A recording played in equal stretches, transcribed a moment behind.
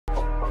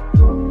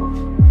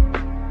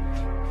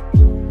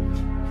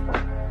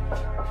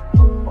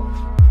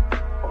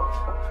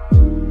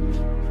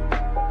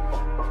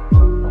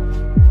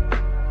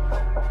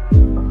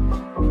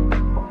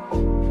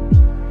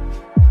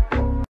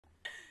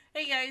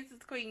guys,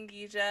 it's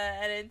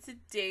Queendija, and in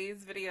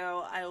today's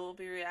video, I will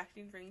be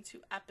reacting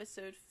to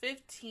episode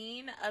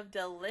 15 of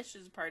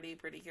Delicious Party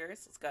Precure.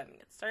 So let's go ahead and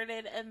get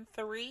started in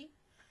 3,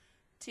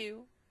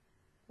 2,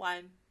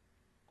 1,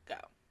 go.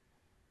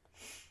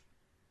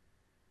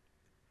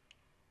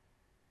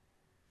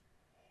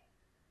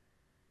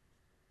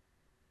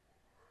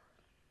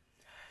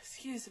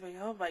 Excuse me,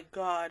 oh my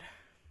god.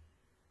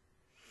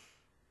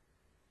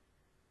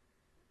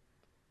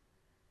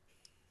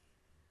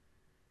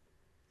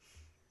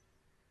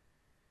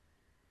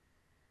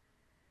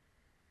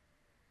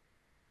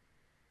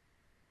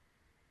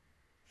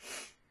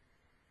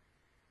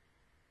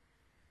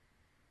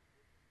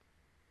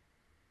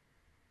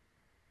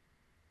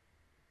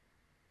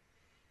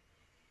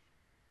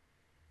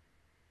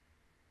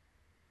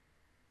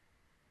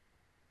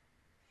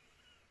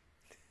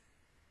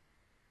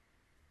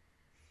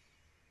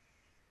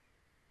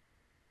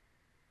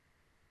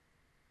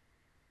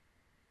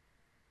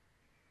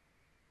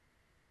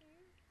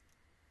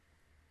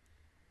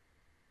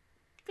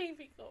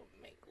 Baby go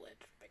make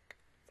lipstick.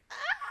 Ah!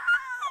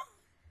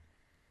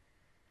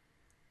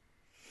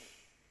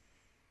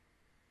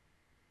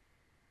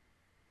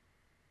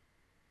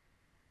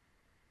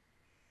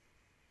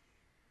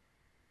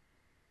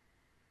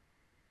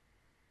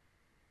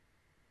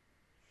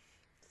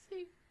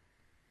 See?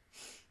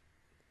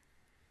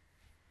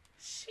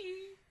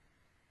 She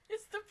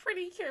is the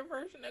Precure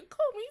version of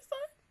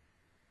Komi-san.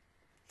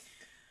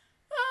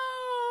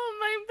 Oh,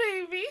 my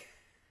baby.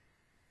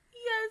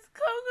 Yes,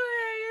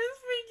 Kokoe is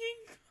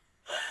freaking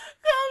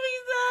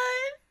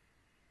Komi-san.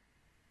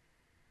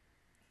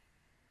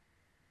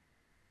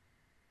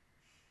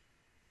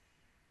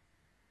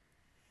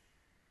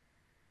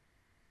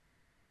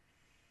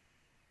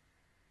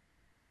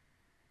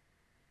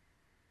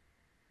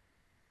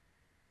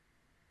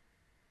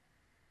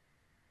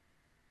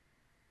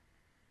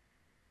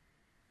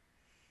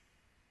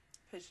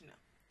 Because, you know,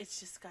 it's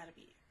just gotta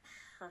be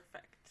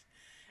perfect.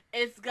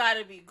 It's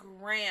gotta be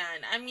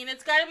grand. I mean,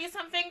 it's gotta be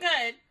something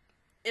good.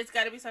 It's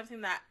gotta be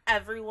something that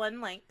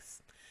everyone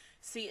likes.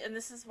 See, and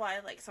this is why,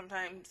 like,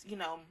 sometimes, you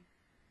know,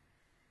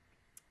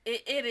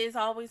 it is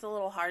always a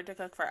little hard to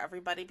cook for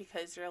everybody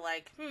because you're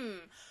like,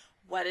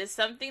 what is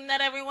something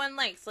that everyone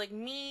likes? Like,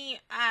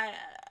 me,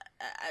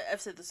 I've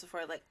said this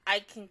before, like, I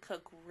can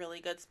cook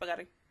really good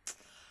spaghetti.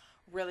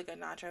 Really good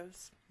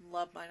nachos.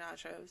 Love my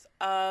nachos.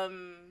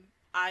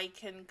 I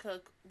can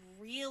cook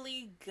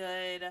really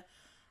good,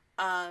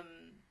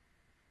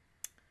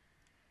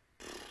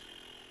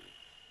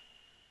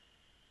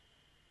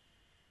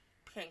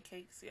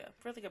 pancakes, yeah,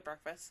 really good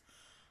breakfast.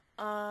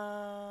 I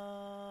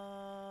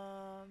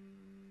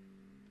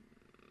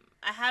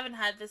haven't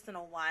had this in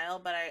a while,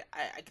 but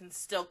I can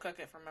still cook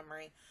it from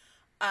memory.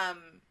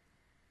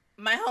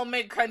 My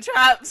homemade crunch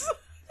wraps.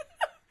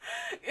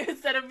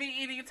 Instead of me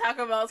eating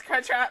Taco Bell's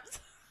crunch wraps,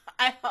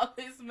 I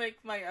always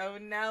make my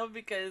own now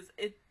because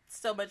it's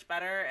so much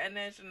better in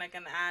it, and I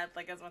can add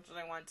like as much as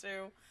I want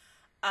to.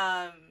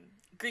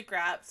 Greek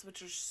wraps,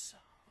 which are so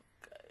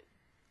good.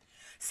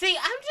 See,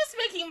 I'm just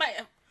making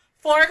my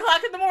 4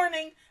 o'clock in the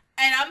morning,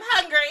 and I'm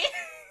hungry.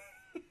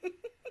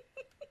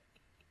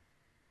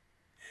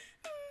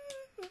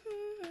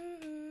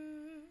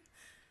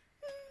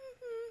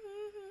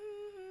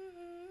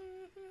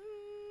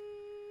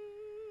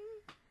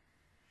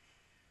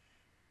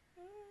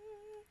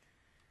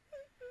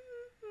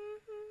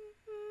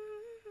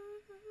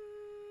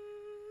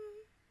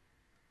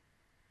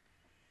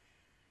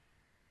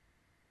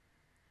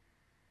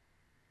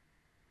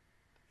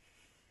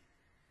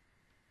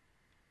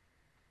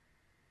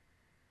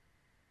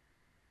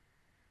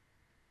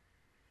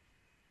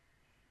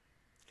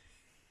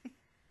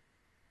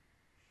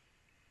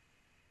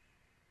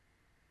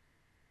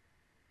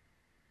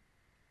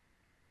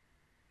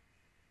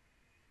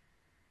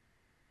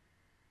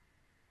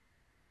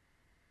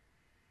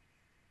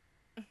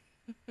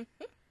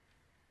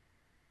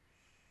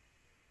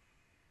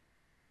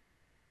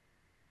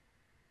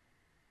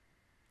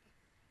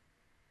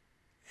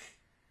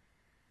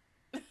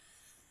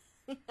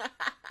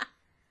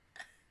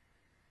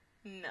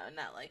 No,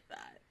 not like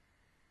that.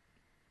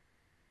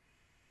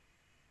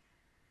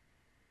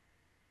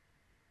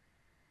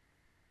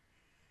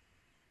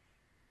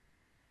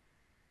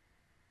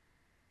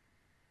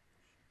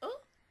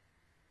 Oh.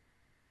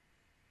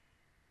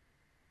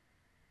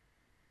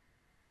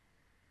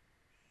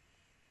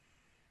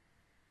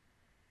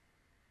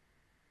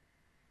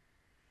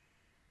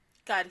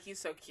 God, he's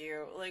so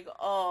cute. Like,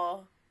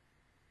 oh.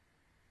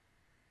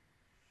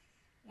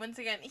 Once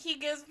again, he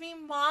gives me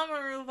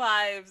Mamoru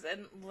vibes.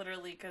 And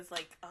literally, because,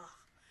 like,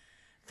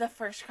 the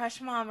first crush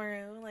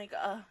Mamoru. Like,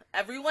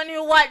 everyone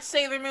who watched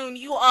Sailor Moon,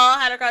 you all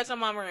had a crush on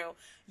Mamoru.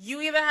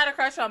 You either had a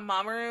crush on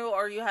Mamoru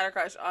or you had a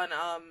crush on,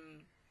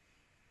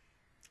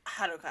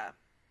 Haruka.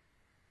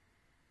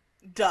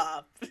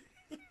 Duh.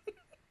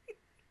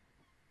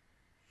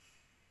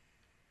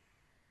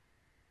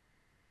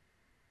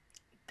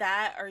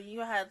 That, or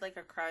you had, like,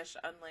 a crush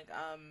on, like,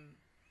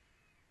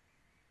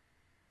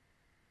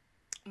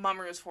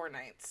 Mamoru's Four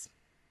Knights.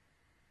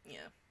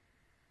 Yeah.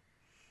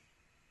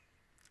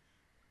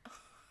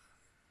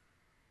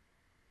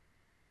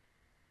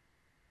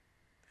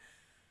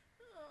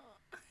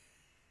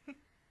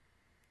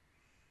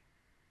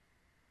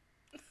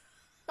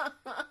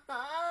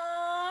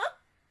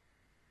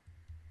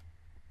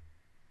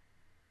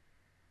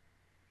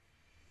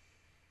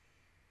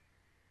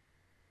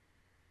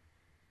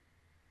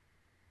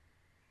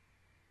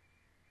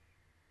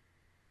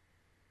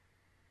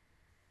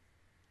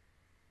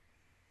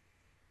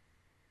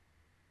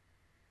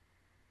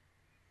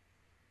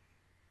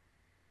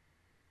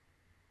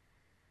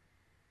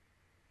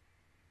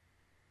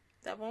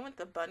 That one with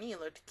the bunny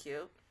looked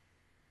cute.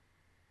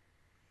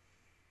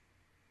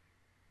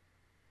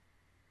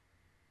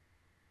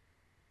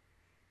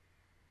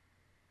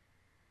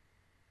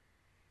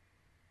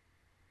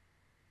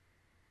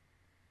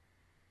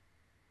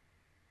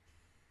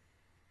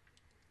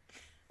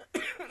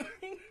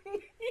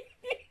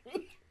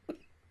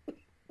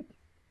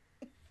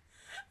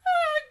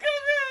 Oh,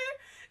 come here.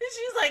 And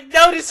she's like,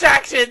 no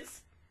distractions.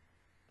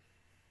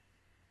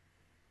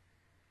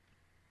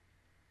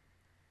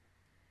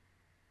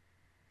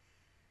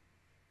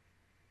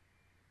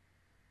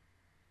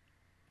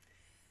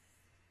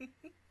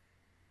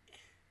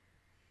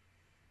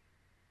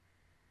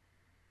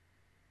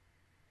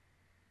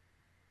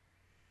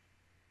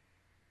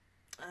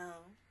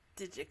 Oh,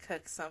 did you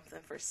cook something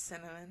for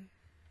Cinnamon?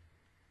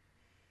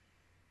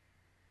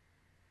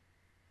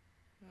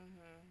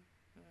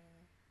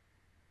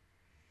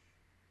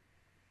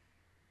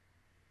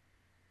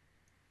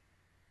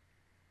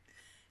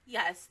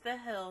 Yes, the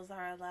hills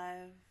are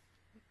alive.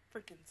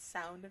 Freaking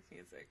Sound of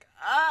Music.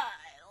 Ah,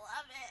 I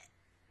love it.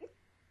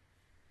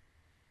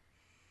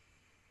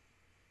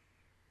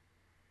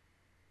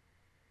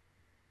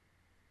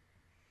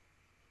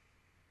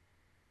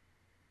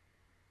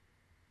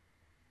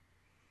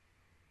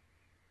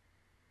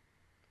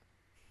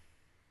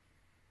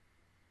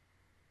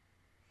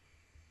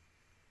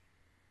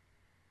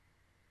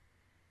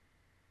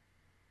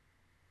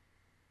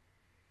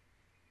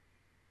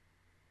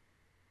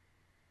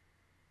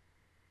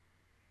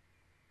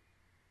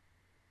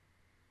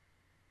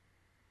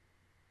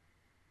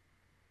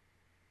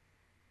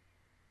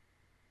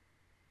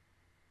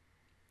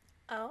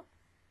 Oh.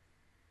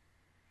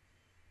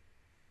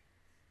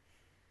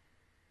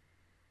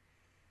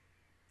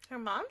 Her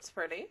mom's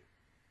pretty.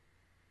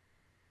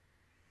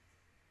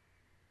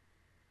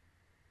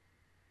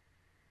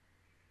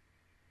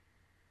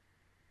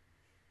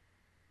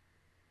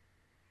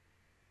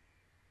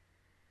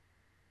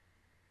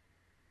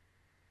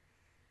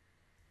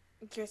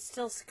 You're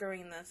still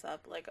screwing this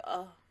up. Like,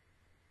 oh.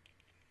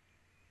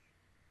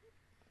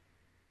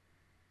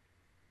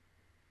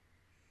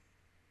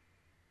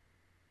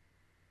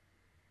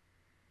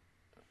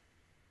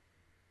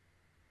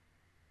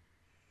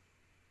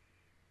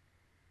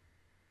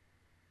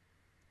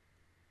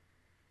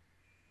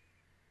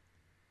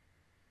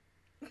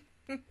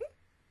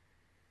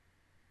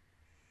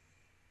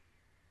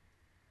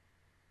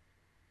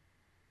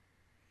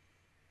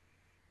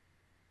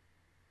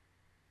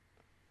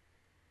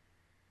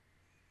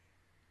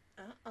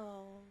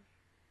 Uh-oh.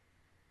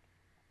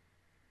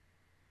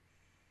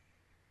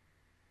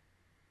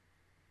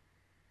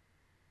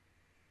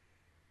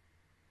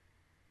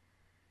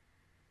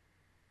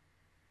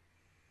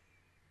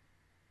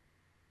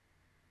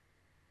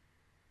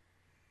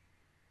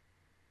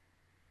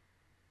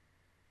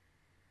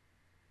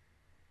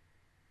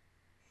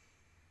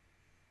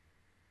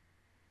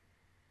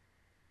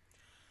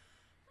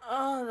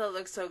 Oh, that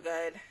looks so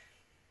good.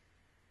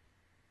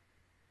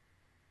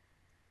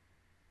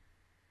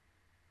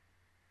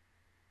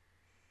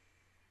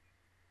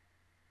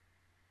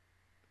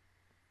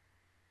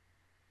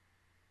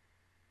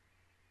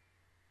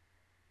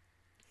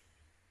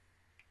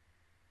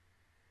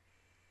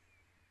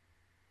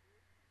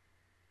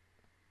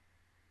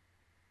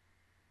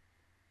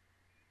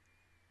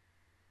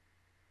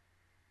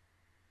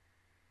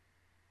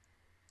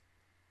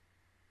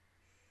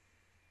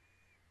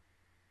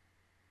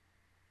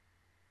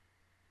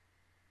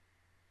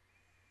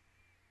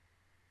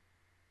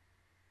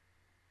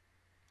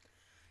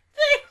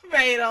 They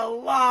made a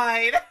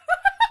line.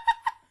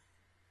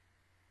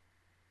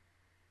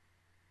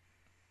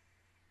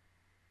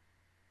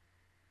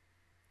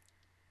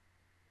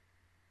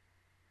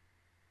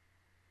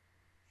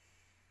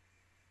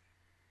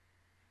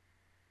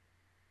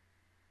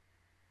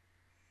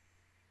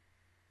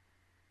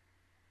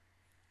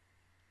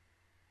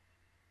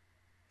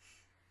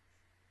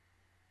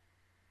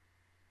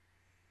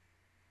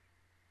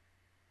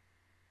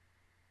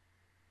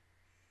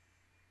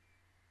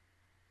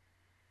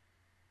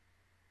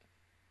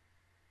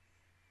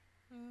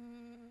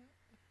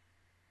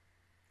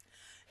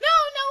 No.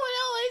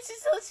 It's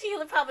just so she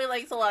probably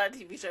likes a lot of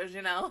TV shows,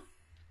 you know.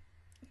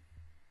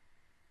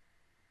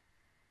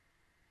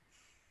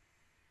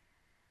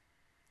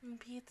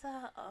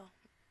 Pizza. Oh.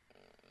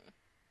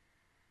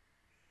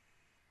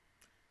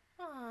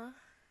 Aw.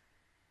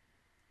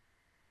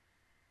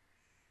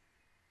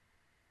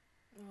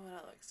 Oh,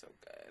 that looks so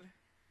good.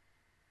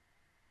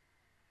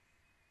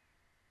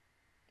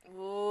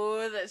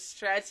 Ooh, the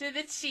stretch of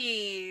the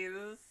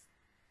cheese.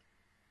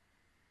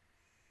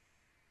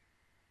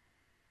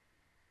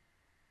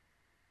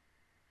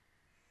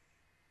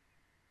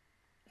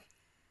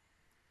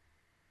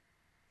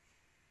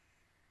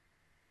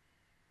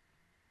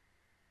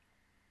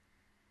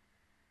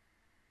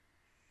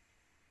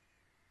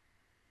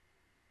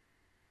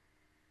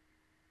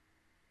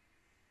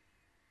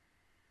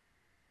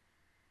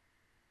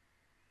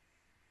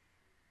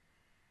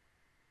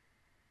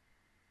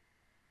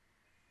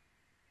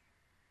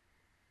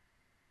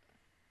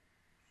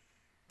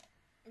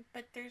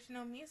 But there's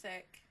no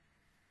music.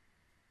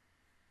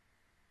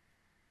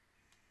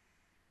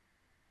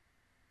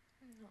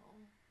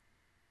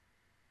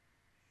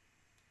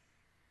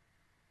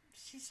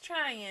 She's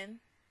trying.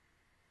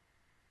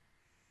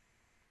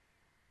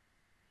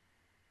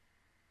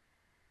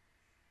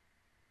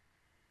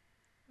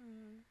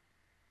 Mm.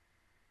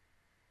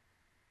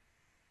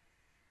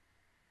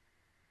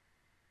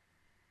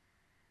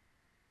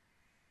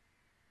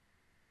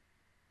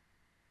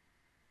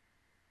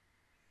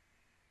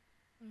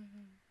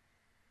 Mm-hmm.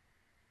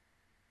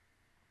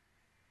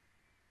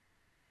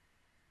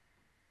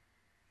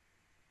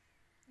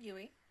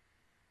 Yui.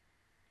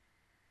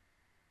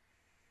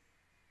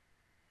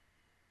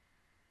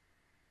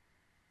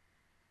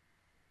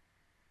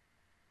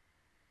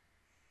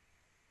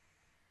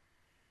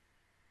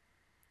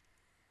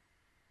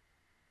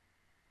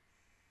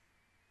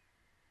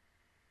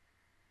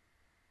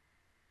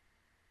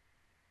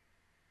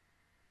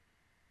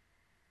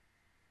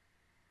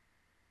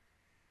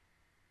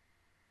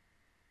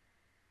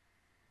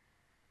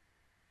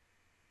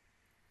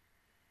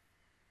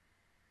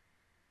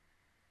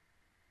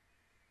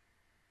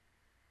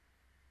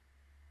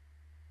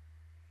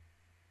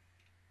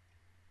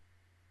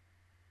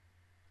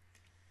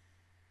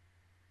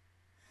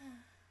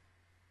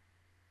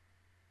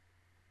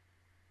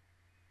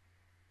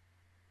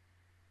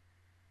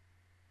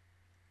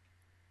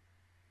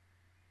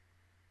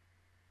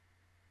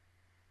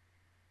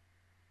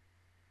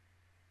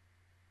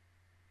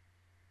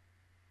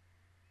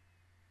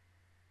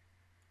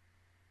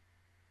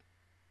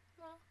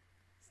 Well,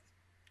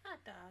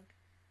 hot dog.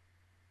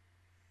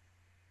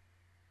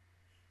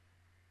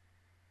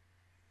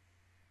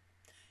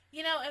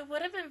 You know, it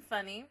would have been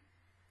funny.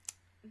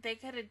 They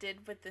could have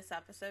did with this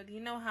episode. You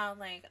know how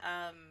like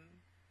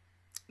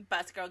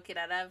Best Girl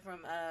Kirara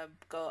from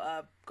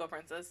Go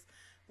Princess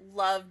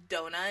loved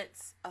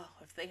donuts. Oh,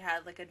 if they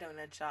had like a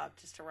donut shop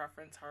just to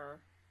reference her.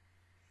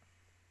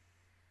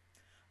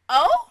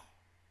 Oh,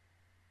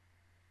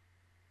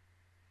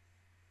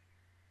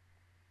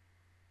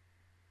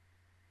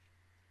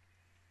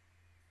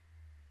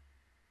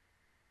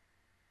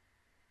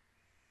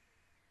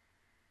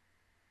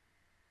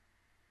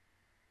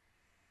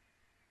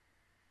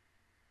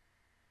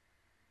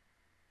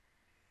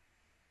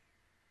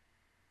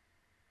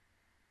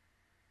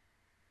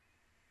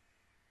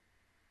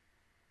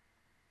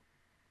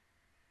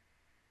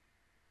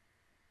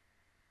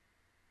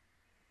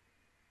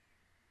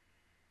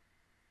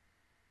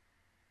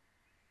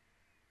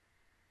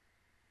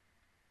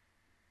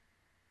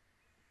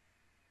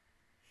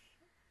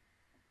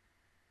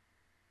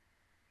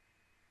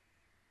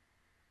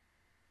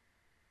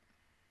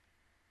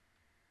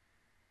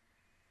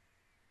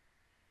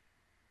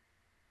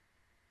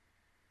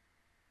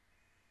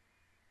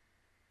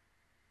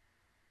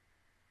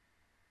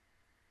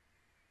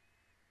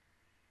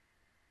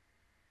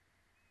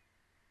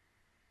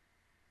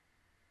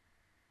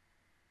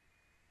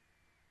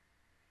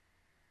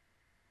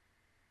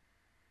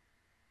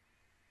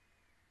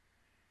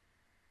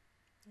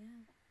 yeah.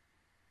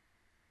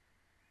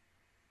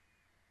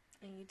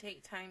 And you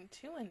take time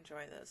to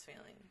enjoy those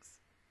feelings.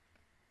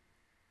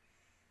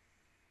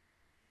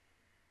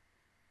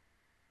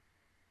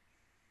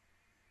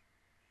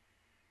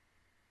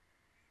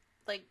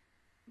 Like,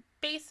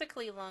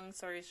 basically, long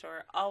story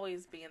short,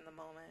 always be in the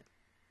moment.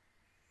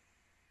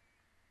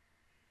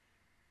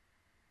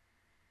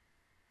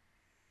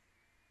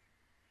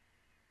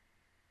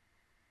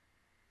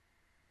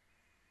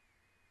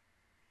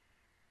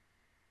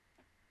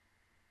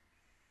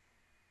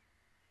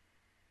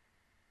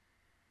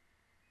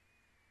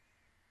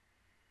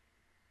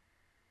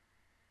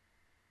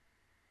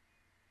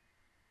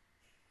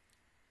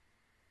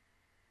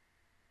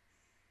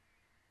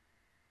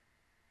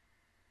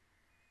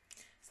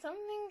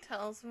 Something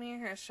tells me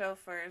her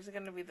chauffeur is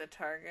going to be the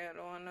target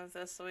one of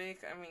this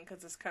week. I mean,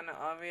 because it's kind of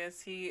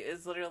obvious. He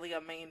is literally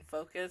a main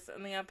focus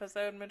in the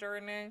episode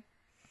majority.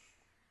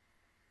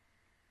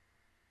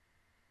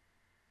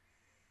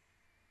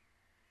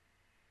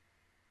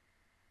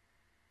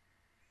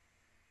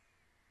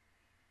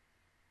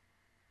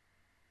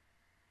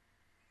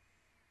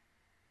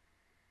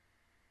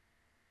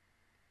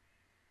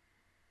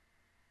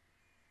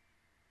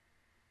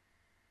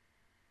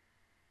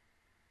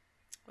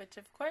 Which,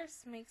 of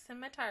course, makes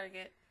him a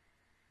target.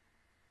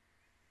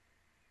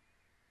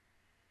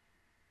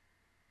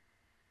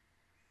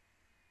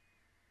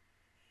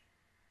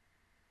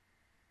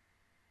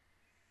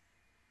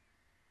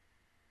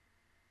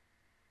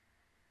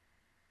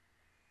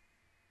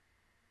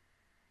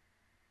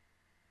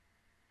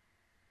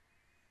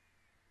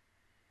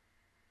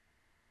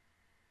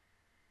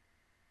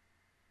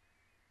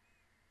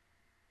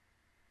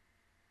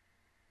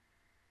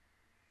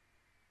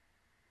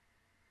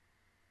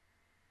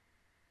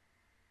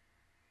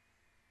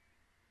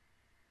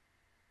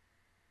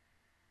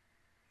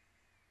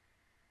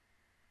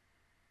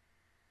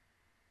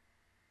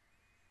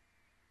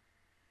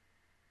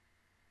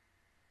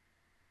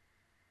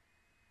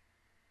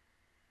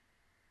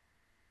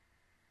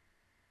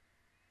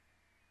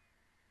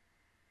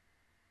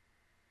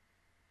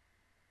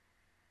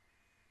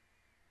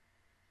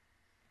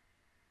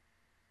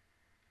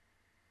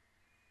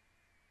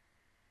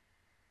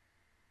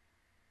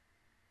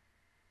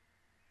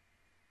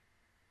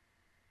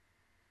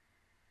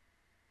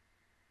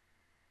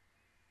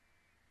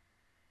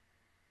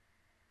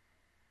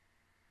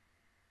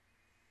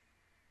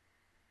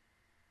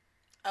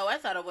 Oh, I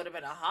thought it would have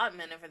been a hot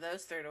minute for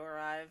those three to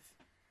arrive.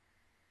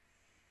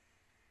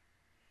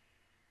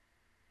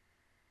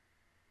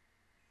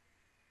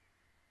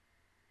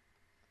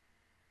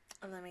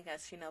 Let me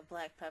guess,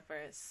 Black Pepper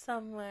is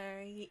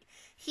somewhere.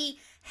 He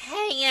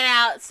hanging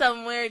out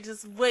somewhere,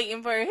 just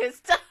waiting for his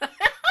time.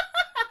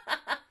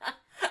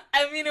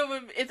 I mean,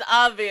 it's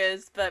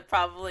obvious, but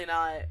probably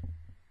not.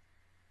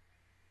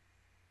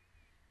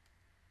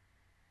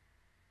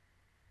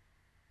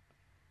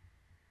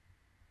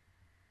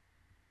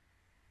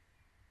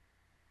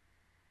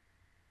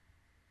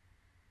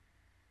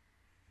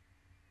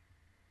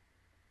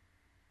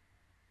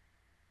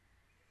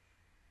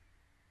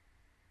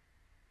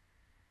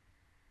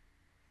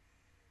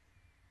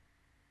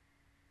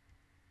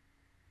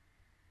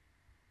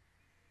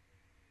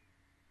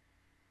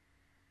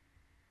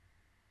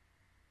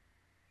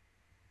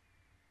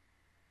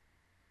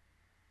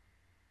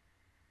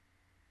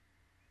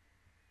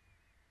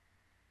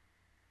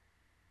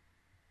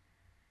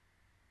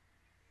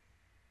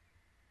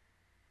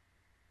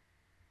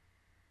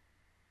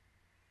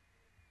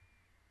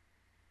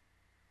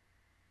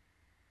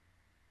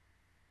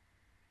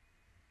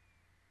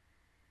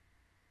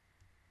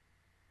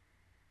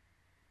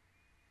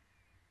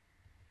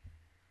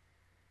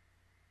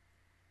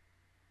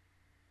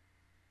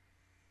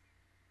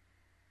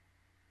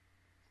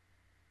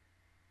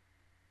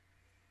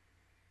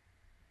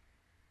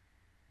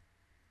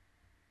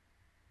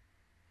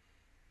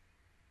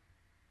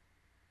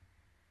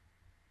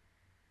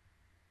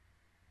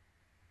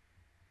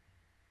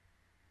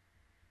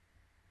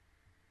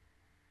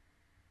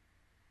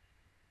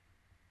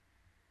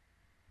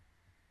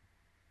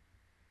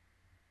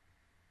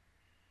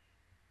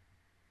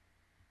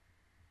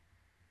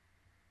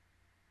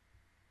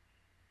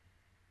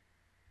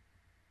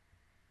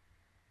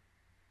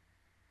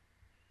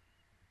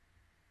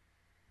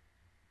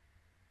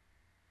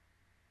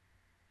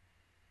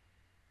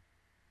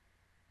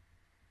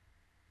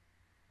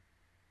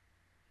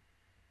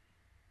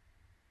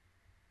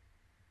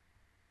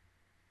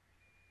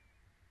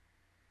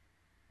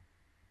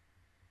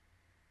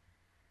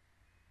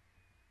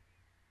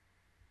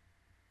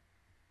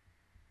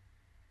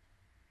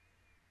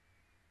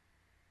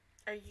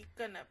 Are you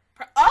gonna...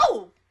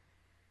 Oh!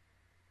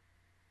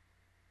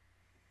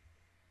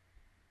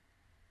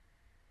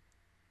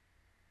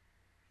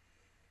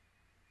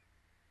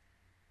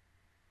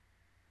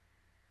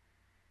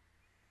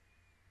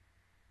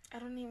 I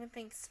don't even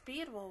think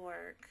speed will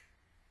work.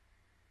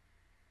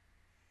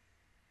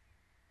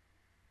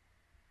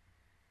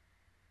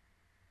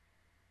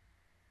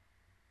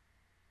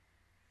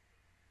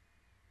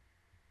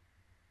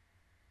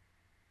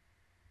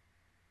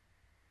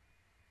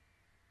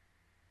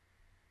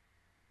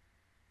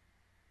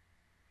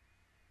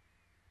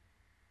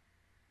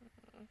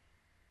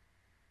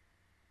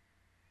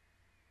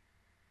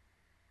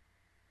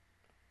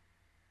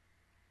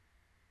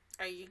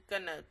 Are you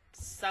gonna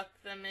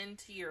suck them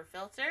into your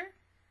filter?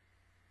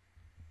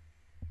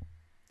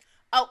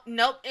 Oh,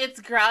 nope, it's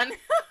ground.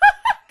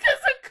 Because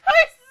of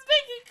course it's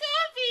making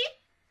coffee.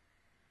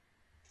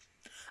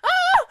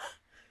 Oh!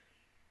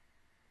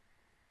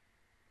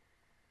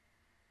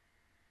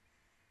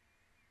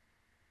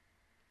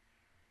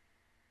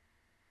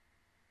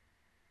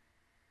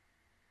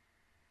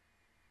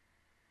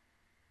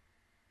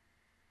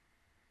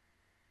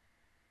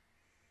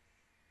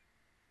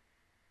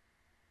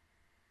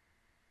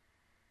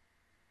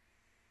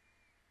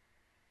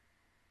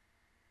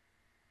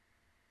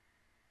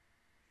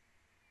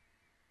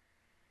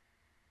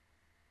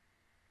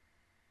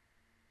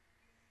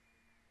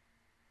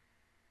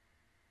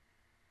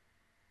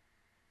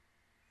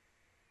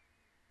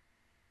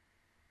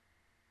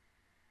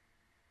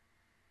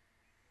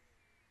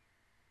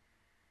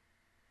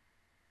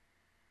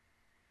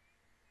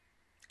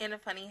 And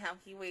it's funny how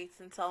he waits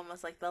until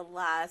almost like the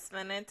last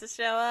minute to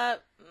show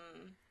up.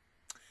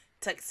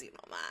 Tuxedo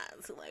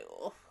minds. Like,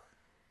 oh.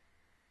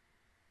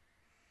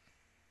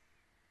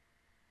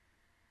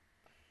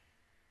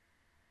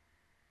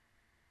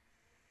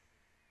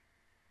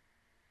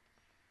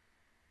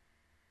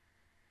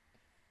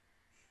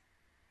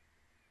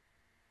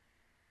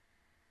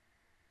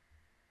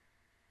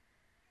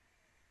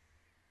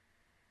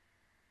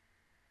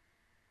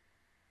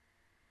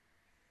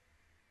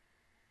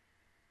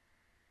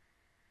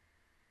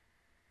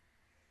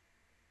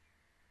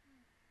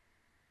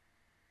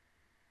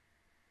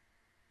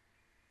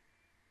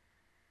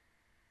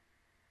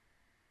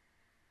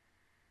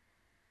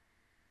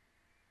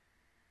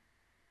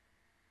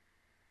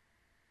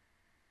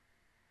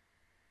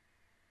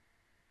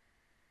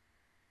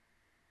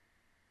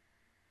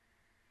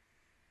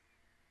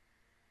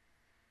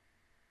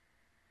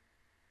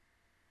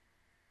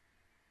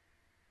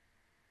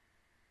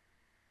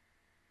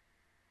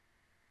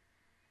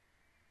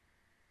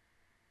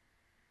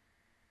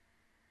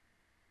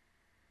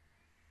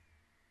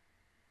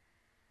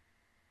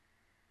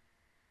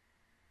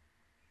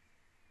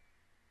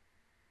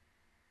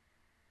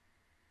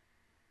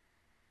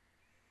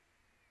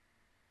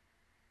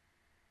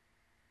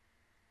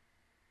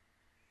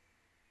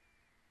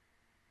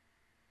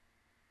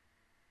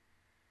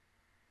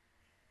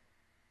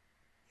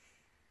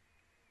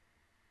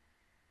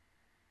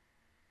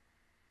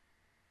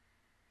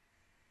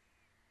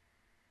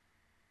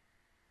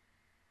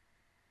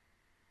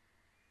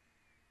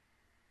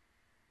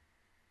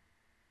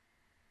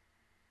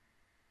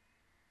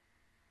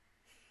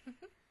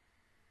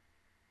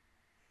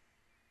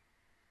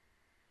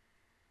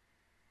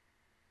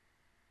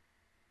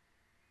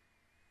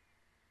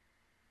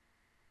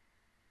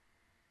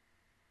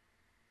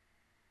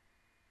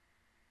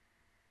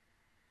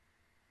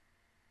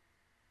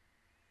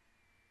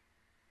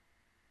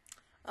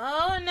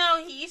 Oh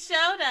no, he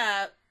showed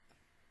up.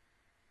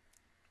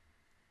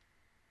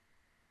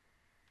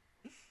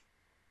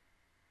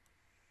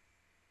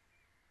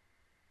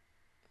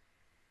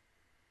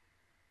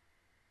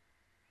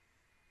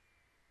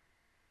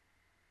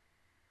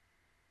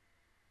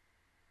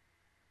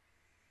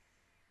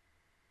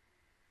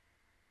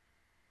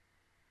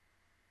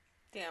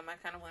 Damn, I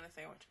kind of want a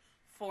sandwich.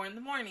 4 in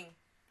the morning,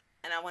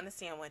 and I want a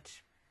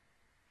sandwich.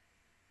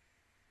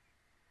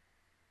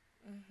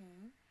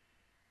 Mm-hmm.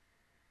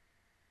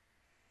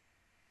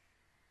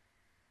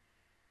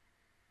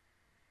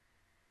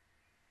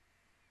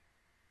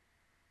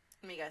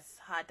 Let me guess,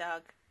 hot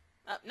dog.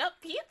 Oh, no,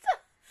 pizza.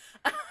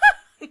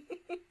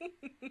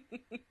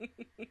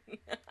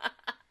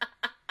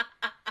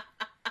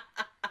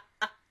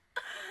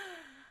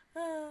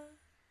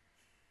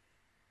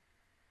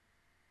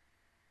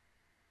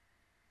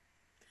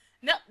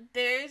 No,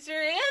 there's your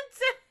answer.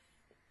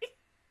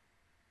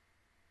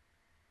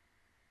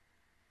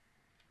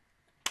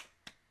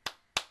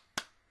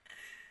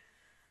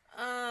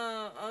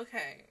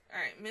 Okay. All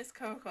right, Miss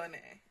Kokone.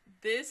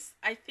 This,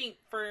 I think,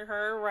 for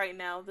her right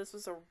now, this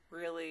was a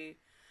really,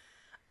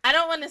 I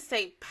don't want to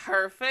say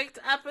perfect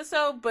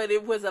episode, but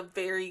it was a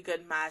very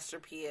good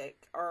masterpiece,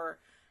 or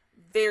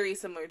very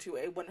similar to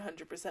a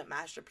 100%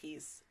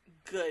 masterpiece,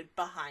 good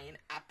behind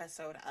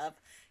episode of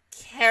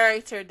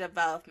character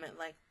development.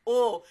 Like,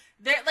 oh,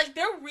 they're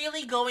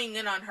really going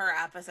in on her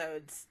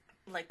episodes.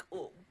 Like,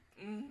 oh,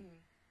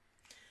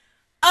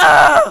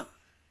 oh,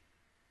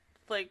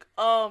 like,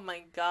 oh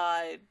my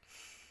god,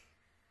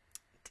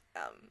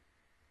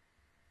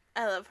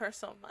 I love her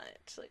so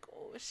much. Like,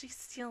 oh, she's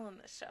stealing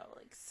the show,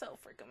 like, so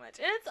freaking much.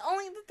 And it's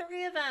only the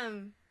 3 of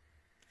them.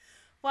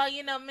 While,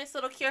 Miss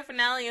Little Cure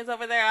Finale is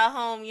over there at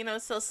home,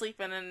 still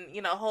sleeping.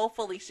 And,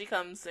 hopefully she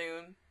comes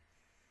soon.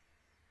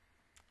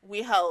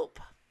 We hope.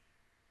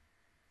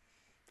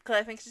 Because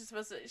I think she's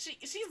supposed to...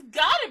 She's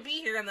got to be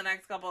here in the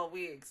next couple of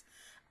weeks.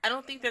 I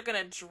don't think they're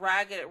going to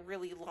drag it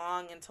really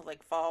long into,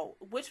 like, fall.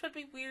 Which would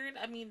be weird.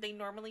 I mean, they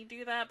normally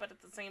do that. But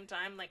at the same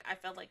time, like, I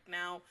feel like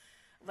now...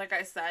 Like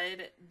I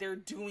said, they're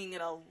doing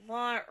it a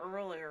lot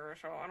earlier,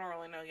 so I don't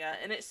really know yet.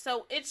 And it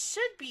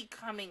should be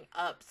coming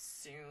up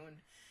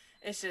soon.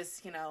 It's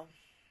just,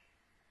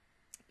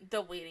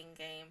 the waiting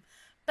game.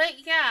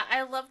 But yeah,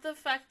 I love the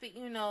fact that,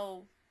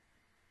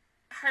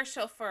 her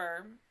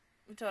chauffeur,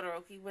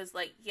 Todoroki, was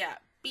like, yeah,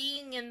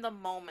 being in the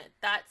moment.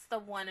 That's the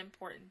one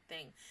important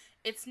thing.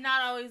 It's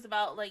not always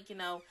about, like,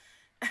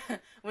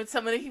 when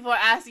so many people are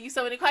asking you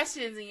so many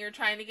questions and you're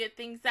trying to get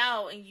things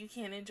out and you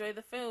can't enjoy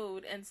the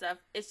food and stuff.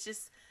 It's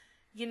just,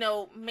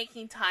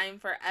 making time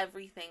for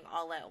everything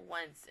all at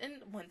once. And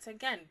once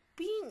again,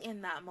 being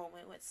in that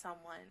moment with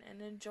someone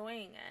and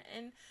enjoying it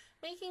and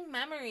making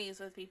memories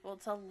with people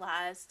to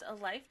last a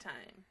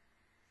lifetime.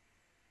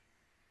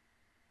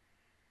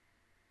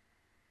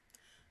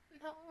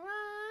 Don't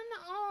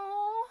run,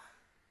 oh.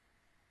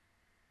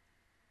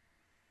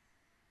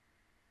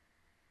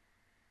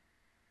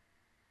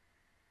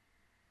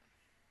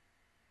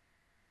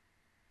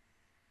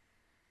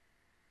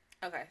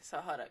 Okay, so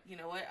hold up. You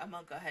know what? I'm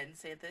gonna go ahead and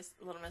say this.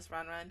 Little Miss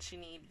Run Run, she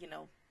need,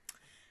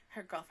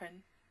 her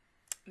girlfriend,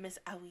 Miss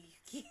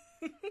Aoyuki,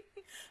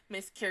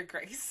 Miss Cure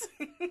Grace,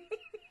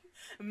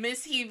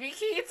 Miss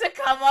Hibiki to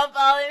come up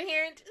all in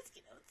here and just,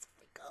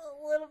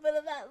 sprinkle a little bit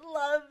of that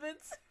love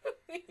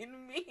between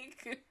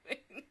Miku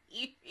and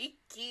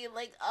Hibiki.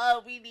 Like,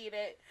 oh, we need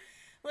it.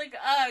 Like,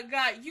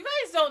 God, you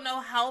guys don't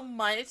know how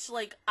much,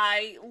 like,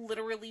 I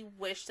literally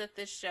wish that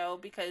this show,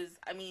 because,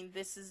 I mean,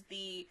 this is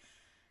the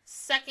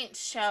second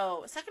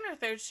or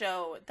third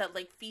show that,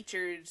 like,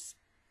 features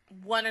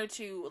one or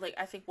two, like,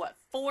 I think,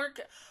 four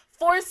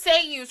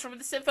seiyus from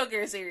the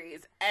Symphogear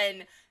series,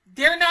 and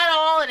they're not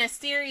all in a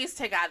series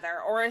together,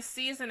 or a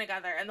season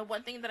together. And the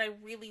one thing that I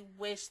really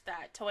wish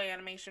that Toei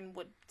Animation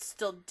would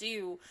still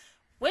do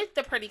with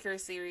the Pretty Cure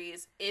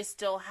series is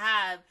still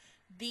have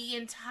the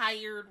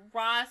entire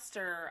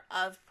roster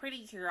of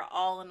Pretty Cure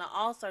all in the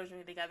All-Stars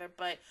movie together.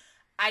 But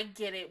I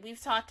get it.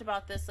 We've talked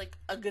about this, like,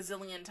 a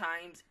gazillion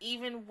times.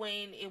 Even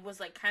when it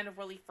was, like, kind of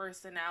really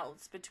first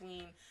announced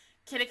between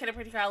Kida Kida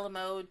Pretty Cure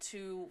Mode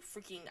to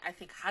freaking, I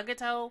think,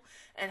 Hagato,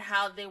 and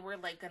how they were,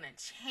 like, gonna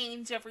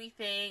change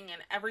everything,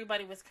 and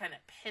everybody was kind of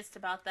pissed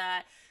about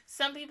that.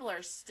 Some people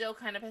are still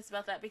kind of pissed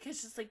about that,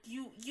 because just, like,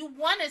 you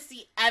want to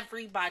see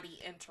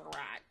everybody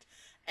interact.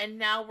 And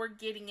now we're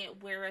getting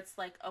it where it's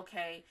like,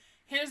 okay,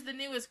 here's the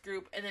newest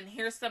group, and then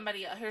here's someone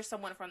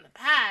from the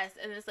past,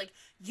 and it's like,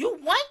 you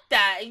want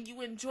that, and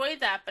you enjoy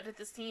that, but at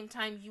the same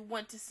time, you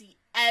want to see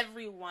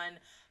everyone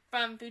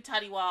from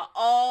Futariwa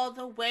all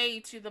the way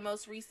to the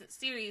most recent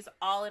series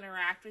all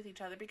interact with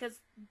each other, because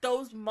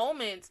those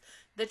moments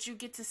that you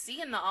get to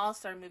see in the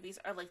All-Star movies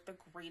are, like, the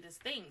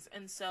greatest things.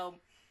 And so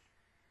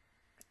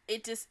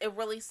it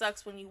really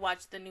sucks when you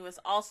watch the newest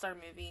All-Star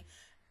movie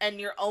and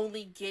you're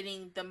only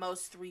getting the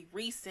most 3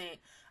 recent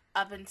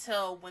up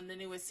until when the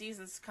newest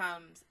seasons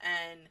comes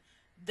and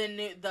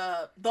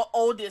the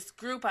oldest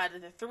group out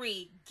of the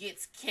 3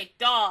 gets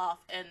kicked off,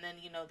 and then,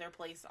 they're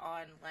placed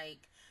on,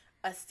 like,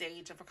 a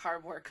stage of a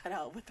cardboard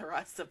cutout with the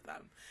rest of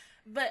them.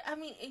 But, I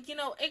mean, you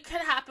know, it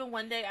could happen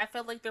one day. I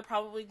feel like they're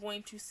probably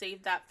going to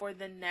save that for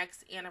the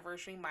next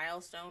anniversary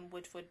milestone,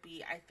 which would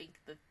be, I think,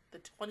 the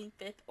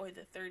 25th or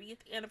the 30th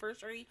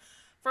anniversary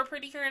for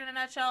Pretty Cure in a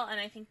nutshell. And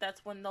I think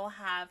that's when they'll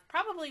have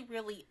probably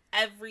really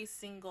every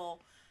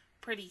single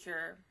Pretty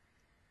Cure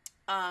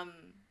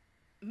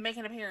make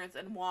an appearance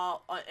in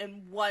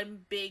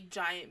one big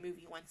giant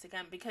movie once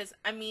again. Because,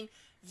 I mean,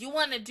 you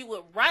want to do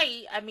it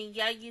right. I mean,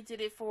 yeah, you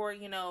did it for,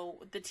 you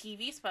know, the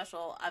TV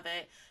special of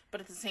it, but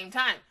at the same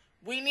time,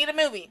 we need a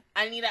movie.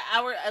 I need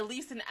at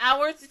least an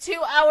hour to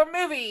 2 hour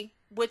movie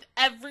with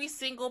every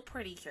single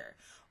Pretty Cure.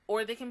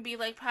 Or they can be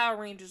like Power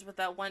Rangers with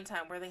that one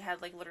time where they had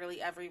like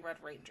literally every Red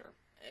Ranger,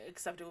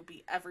 except it would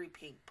be every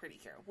pink Pretty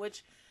Cure,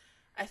 which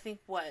I think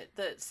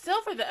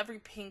still for the every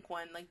pink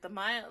one, like the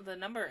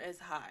number is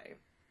high.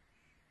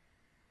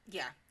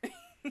 Yeah.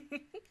 But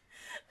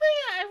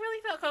yeah, I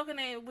really felt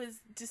Kokone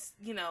was just,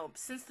 you know,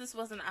 since this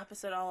was an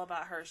episode all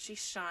about her, she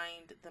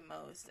shined the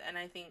most. And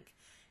I think,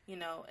 you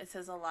know, it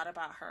says a lot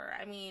about her.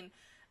 I mean,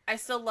 I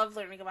still love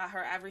learning about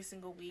her every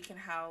single week and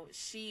how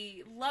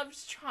she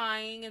loves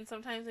trying, and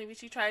sometimes maybe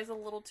she tries a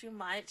little too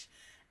much.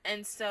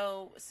 And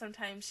so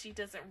sometimes she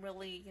doesn't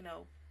really, you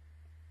know,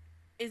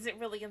 isn't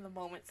really in the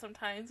moment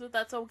sometimes, but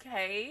that's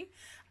okay.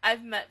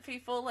 I've met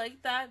people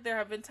like that. There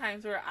have been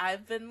times where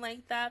I've been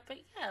like that, but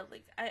yeah,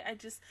 like,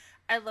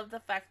 I love the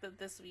fact that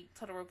this week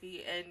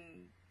Todoroki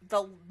and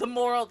the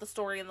moral of the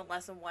story and the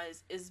lesson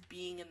is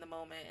being in the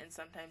moment and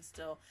sometimes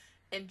still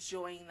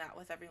enjoying that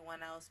with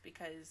everyone else,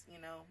 because,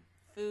 you know,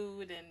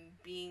 food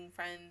and being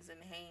friends and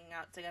hanging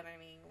out together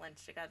and eating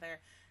lunch together,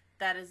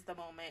 that is the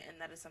moment,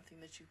 and that is something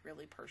that you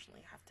really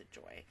personally have to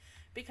enjoy,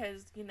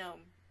 because, you know,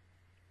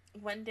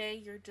 one day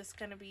you're just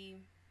gonna be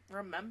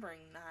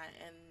remembering that,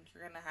 and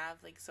you're gonna have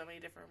like so many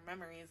different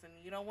memories, and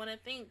you don't want to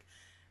think,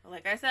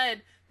 like I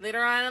said,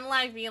 later on in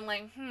life being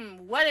like,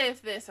 what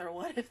if this or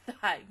what if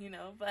that, you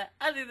know. But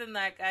other than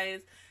that,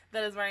 guys,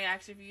 that is my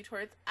reaction view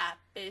towards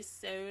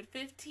episode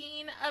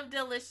 15 of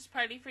Delicious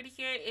Party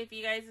Precure. If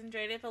you guys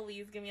enjoyed it,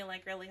 please give me a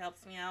like, really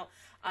helps me out.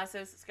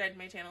 Also, subscribe to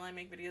my channel. I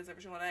make videos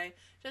every single day.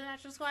 Just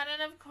Natural Squad,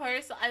 and of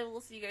course, I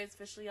will see you guys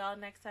officially all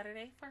next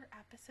Saturday for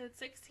episode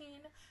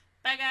 16.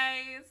 Bye,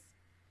 guys!